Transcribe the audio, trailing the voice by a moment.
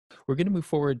we're going to move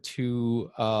forward to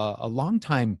a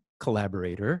longtime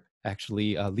collaborator,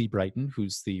 actually, Lee Brighton,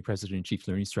 who's the President and Chief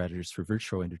Learning Strategist for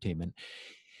VIRTRO Entertainment.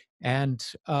 And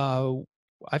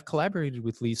I've collaborated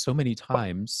with Lee so many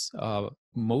times,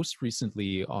 most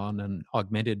recently on an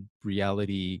augmented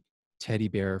reality teddy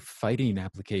bear fighting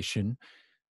application,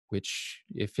 which,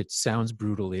 if it sounds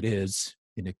brutal, it is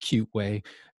in a cute way.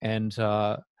 And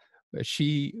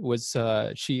she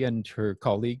and her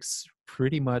colleagues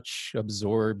pretty much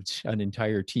absorbed an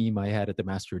entire team I had at the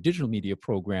Master of Digital Media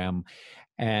program.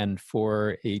 And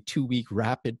for a 2-week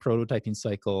rapid prototyping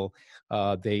cycle,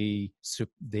 they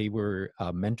were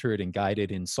mentored and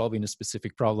guided in solving a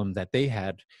specific problem that they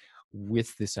had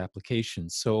with this application.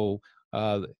 So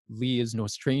Lee is no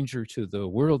stranger to the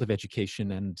world of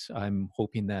education, and I'm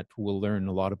hoping that we'll learn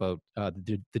a lot about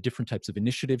the different types of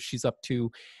initiatives she's up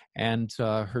to and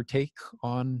her take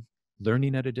on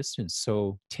learning at a distance.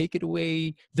 So take it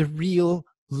away, the real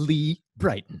Lee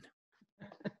Brighton.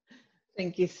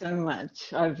 Thank you so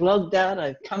much. I've logged out,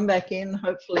 I've come back in.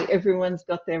 Hopefully everyone's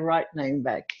got their right name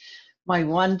back. My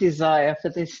one desire for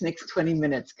this next 20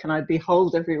 minutes, can I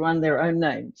behold everyone their own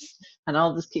names? And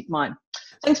I'll just keep mine.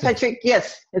 Thanks, Patrick.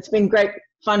 Yes, it's been great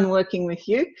fun working with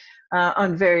you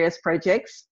on various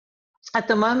projects. At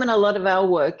the moment, a lot of our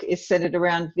work is centered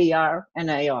around VR and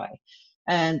AI.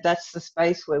 And that's the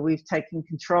space where we've taken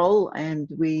control, and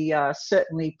we are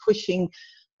certainly pushing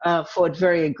forward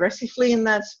very aggressively in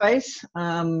that space.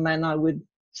 And I would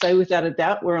say without a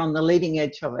doubt, we're on the leading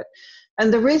edge of it.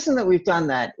 And the reason that we've done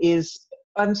that is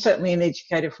I'm certainly an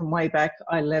educator from way back.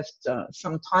 I left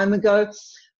some time ago.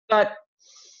 But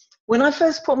when I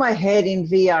first put my head in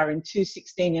VR in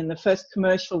 2016, in the first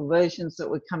commercial versions that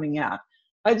were coming out,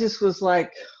 I just was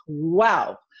like,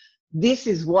 wow, this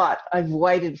is what I've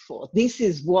waited for. This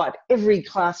is what every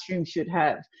classroom should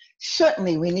have.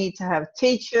 Certainly we need to have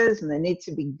teachers, and they need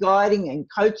to be guiding and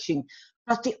coaching,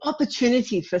 but the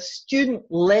opportunity for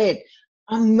student-led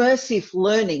immersive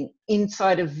learning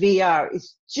inside of VR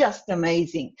is just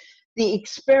amazing. The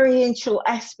experiential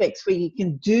aspects where you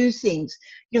can do things,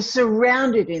 you're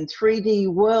surrounded in 3D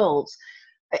worlds.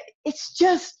 It's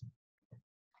just,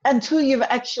 until you've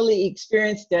actually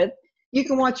experienced it, you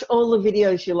can watch all the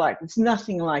videos you like. It's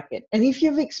nothing like it. And if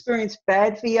you've experienced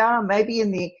bad VR, maybe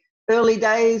in the early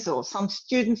days, or some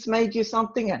students made you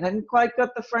something and hadn't quite got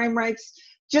the frame rates,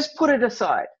 just put it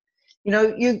aside. You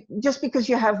know, just because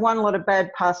you have one lot of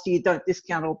bad pasta, you don't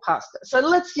discount all pasta. So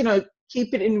let's,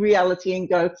 keep it in reality and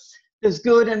go, there's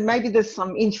good and maybe there's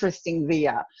some interesting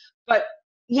VR. But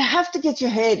you have to get your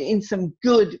head in some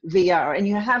good VR, and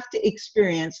you have to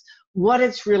experience what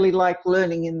it's really like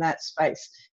learning in that space,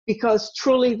 because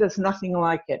truly there's nothing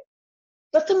like it.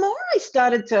 But the more I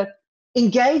started to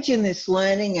engage in this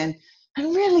learning and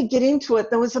really get into it,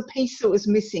 there was a piece that was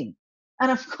missing.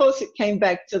 And of course it came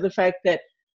back to the fact that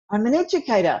I'm an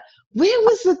educator. Where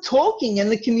was the talking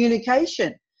and the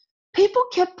communication? People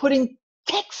kept putting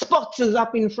text boxes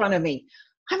up in front of me.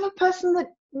 I'm a person that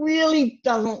really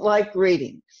doesn't like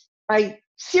reading. I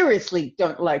seriously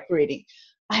don't like reading.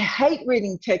 I hate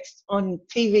reading text on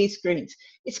TV screens.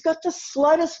 It's got the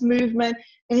slightest movement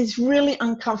and it's really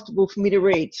uncomfortable for me to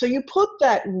read. So you put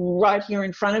that right here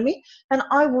in front of me, and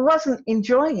I wasn't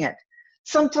enjoying it.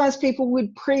 Sometimes people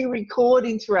would pre-record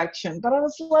interaction, but I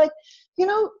was like,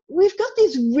 we've got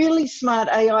this really smart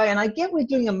AI, and I get we're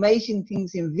doing amazing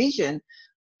things in vision,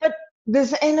 but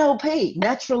there's NLP,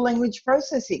 natural language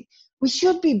processing. We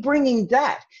should be bringing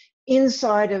that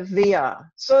inside of VR.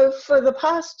 So for the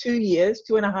past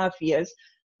 2.5 years,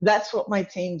 that's what my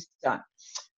team's done.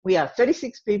 We are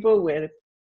 36 people. We're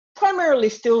primarily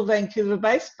still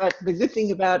Vancouver-based, but the good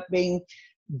thing about being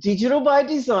digital by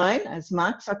design, as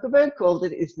Mark Zuckerberg called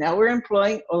it, is now we're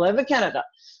employing all over Canada.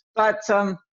 But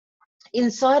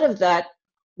inside of that,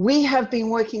 we have been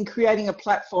working, creating a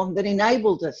platform that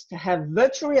enabled us to have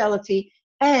virtual reality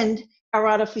and our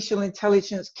artificial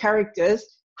intelligence characters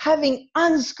having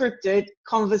unscripted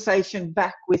conversation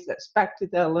back with us, back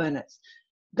with our learners.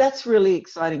 That's really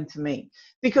exciting to me,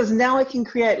 because now I can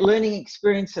create learning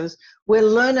experiences where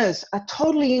learners are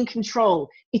totally in control.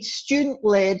 It's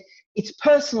student-led, it's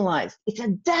personalized, it's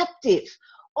adaptive,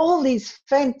 all these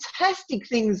fantastic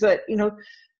things that,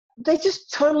 they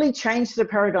just totally changed the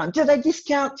paradigm. Do they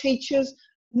discount teachers?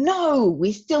 No,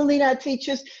 we still need our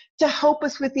teachers to help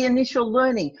us with the initial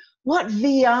learning. What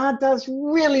VR does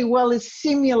really well is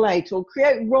simulate or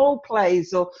create role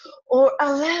plays or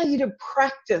allow you to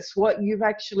practice what you've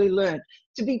actually learned,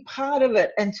 to be part of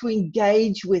it and to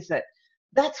engage with it.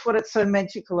 That's what it's so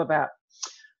magical about.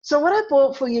 So what I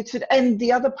brought for you today, and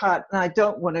the other part, and I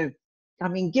don't want to,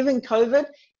 given COVID,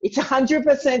 it's 100%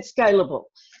 scalable.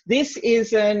 This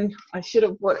is I should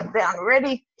have put it down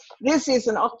ready. This is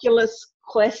an Oculus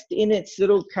Quest in its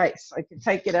little case. I can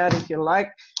take it out if you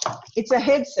like. It's a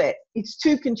headset. It's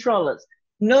 2 controllers,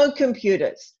 no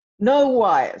computers, no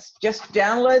wires. Just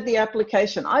download the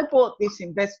application. I bought this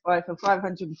in Best Buy for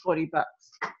 $540.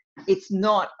 It's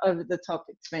not over the top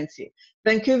expensive.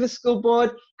 Vancouver School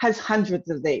Board has hundreds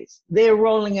of these. They're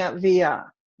rolling out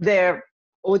VR.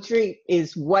 Audrey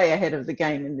is way ahead of the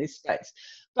game in this space.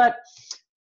 But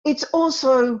it's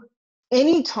also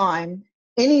anytime,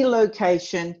 any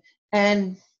location,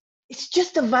 and it's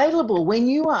just available when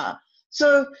you are.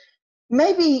 So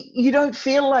maybe you don't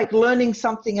feel like learning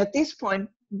something at this point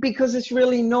because it's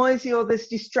really noisy or there's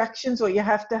distractions or you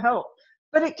have to help.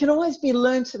 But it can always be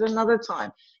learned at another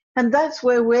time. And that's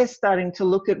where we're starting to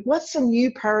look at what's a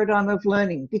new paradigm of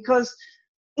learning, because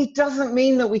it doesn't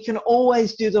mean that we can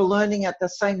always do the learning at the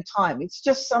same time. It's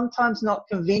just sometimes not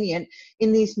convenient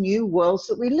in these new worlds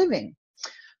that we live in.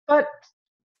 But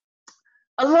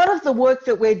a lot of the work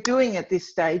that we're doing at this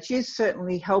stage is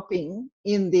certainly helping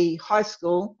in the high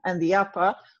school and the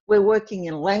upper. We're working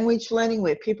in language learning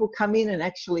where people come in and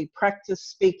actually practice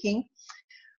speaking.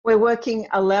 We're working,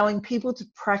 allowing people to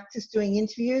practice doing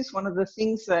interviews. One of the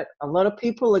things that a lot of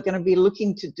people are going to be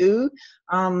looking to do,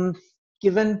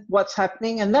 given what's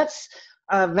happening, and that's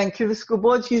Vancouver School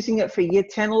Board's using it for year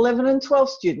 10, 11, and 12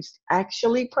 students to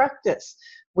actually practice.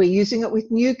 We're using it with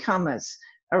newcomers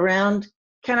around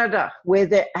Canada, where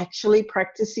they're actually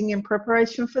practicing in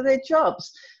preparation for their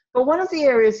jobs. But one of the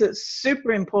areas that's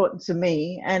super important to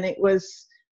me, and it was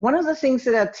one of the things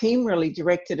that our team really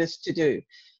directed us to do.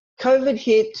 COVID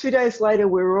hit, 2 days later,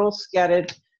 we were all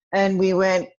scattered, and we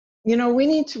went, you know, we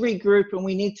need to regroup and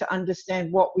we need to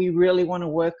understand what we really want to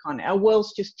work on. Our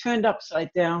world's just turned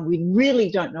upside down. We really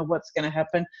don't know what's going to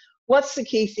happen. What's the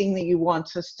key thing that you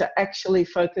want us to actually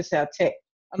focus our tech?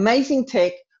 Amazing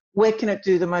tech, where can it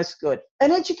do the most good?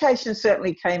 And education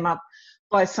certainly came up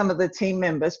by some of the team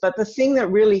members, but the thing that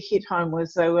really hit home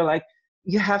was they were like,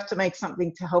 you have to make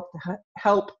something to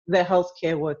help the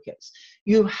healthcare workers.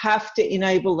 You have to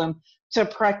enable them to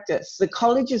practice. The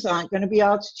colleges aren't going to be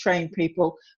able to train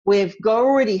people. We've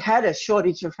already had a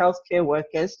shortage of healthcare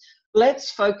workers.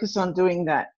 Let's focus on doing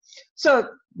that. So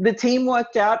the team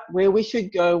worked out where we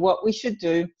should go, what we should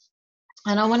do.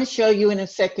 And I want to show you in a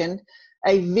second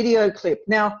a video clip.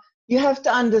 Now, you have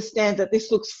to understand that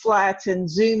this looks flat and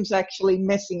Zoom's actually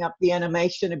messing up the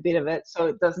animation a bit of it,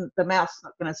 so the mouth's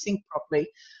not going to sync properly.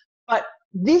 But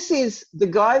this is the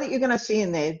guy that you're going to see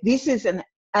in there. This is an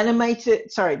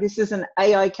this is an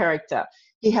AI character.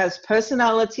 He has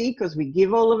personality because we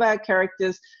give all of our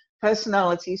characters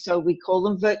personality, so we call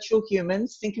them virtual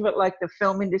humans. Think of it like the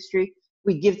film industry.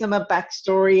 We give them a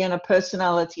backstory and a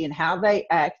personality and how they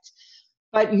act.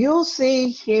 But you'll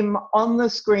see him on the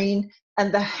screen,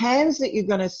 and the hands that you're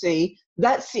going to see,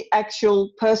 that's the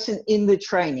actual person in the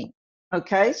training.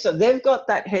 Okay, so they've got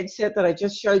that headset that I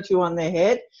just showed you on their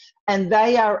head, and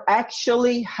they are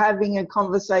actually having a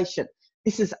conversation.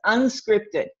 This is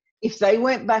unscripted. If they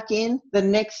went back in the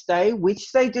next day,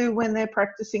 which they do when they're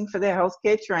practicing for their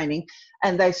healthcare training,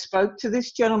 and they spoke to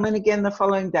this gentleman again the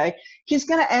following day, he's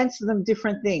going to answer them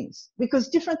different things because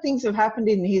different things have happened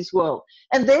in his world.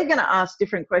 And they're going to ask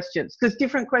different questions because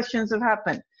different questions have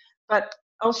happened. But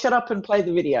I'll shut up and play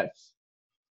the video.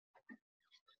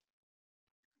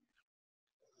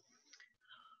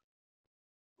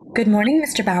 Good morning,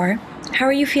 Mr. Bauer. How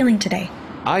are you feeling today?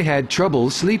 I had trouble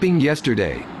sleeping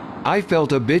yesterday. I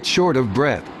felt a bit short of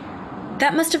breath.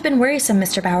 That must have been worrisome,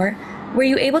 Mr. Bauer. Were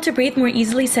you able to breathe more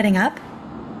easily sitting up?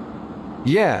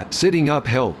 Yeah, sitting up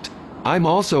helped. I'm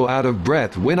also out of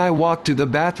breath when I walk to the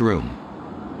bathroom.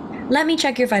 Let me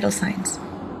check your vital signs.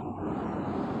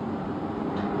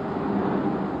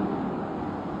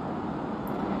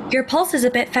 Your pulse is a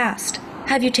bit fast.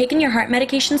 Have you taken your heart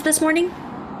medications this morning?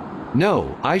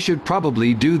 No, I should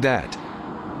probably do that.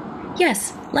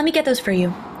 Yes, let me get those for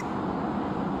you.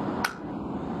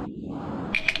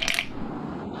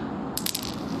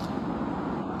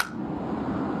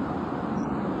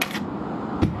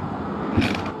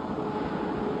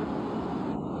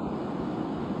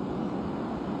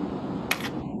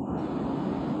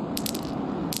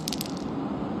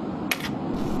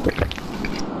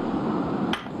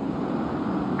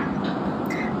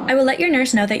 I will let your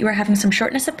nurse know that you are having some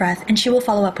shortness of breath, and she will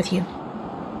follow up with you.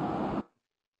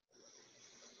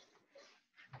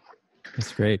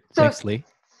 That's great. So, thanks, Lee.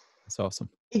 That's awesome.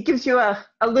 It gives you a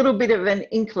little bit of an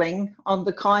inkling on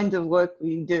the kind of work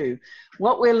we do.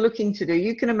 What we're looking to do,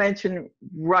 you can imagine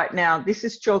right now, this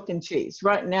is chalk and cheese.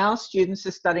 Right now, students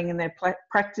are studying and they're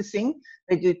practicing.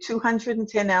 They do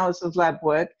 210 hours of lab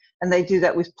work, and they do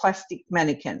that with plastic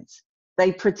mannequins.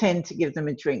 They pretend to give them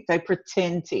a drink. They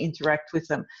pretend to interact with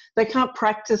them. They can't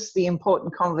practice the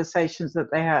important conversations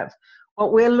that they have.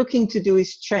 What we're looking to do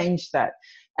is change that.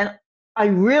 And I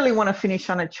really want to finish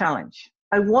on a challenge.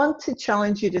 I want to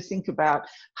challenge you to think about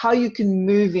how you can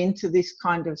move into this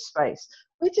kind of space.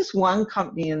 We're just one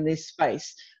company in this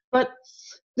space, but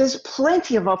there's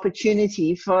plenty of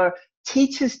opportunity for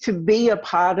teachers to be a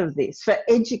part of this, for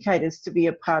educators to be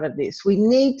a part of this. We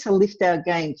need to lift our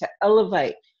game, to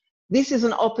elevate. This is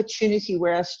an opportunity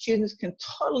where our students can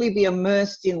totally be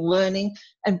immersed in learning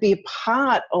and be a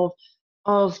part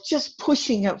of just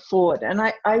pushing it forward. And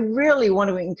I really want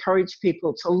to encourage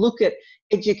people to look at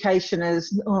education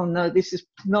as, oh no, this is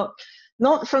not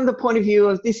from the point of view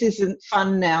of this isn't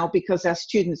fun now because our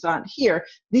students aren't here.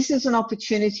 This is an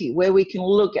opportunity where we can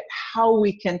look at how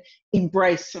we can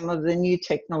embrace some of the new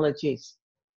technologies.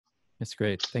 That's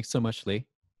great. Thanks so much, Lee.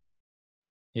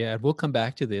 Yeah, we'll come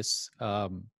back to this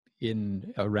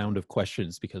in a round of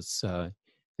questions because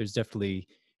there's definitely,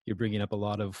 you're bringing up a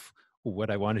lot of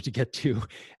what I wanted to get to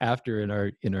after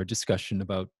in our discussion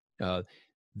about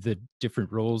the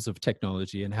different roles of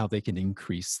technology and how they can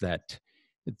increase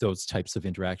those types of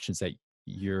interactions that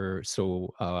you're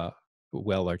so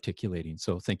well articulating.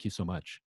 So thank you so much.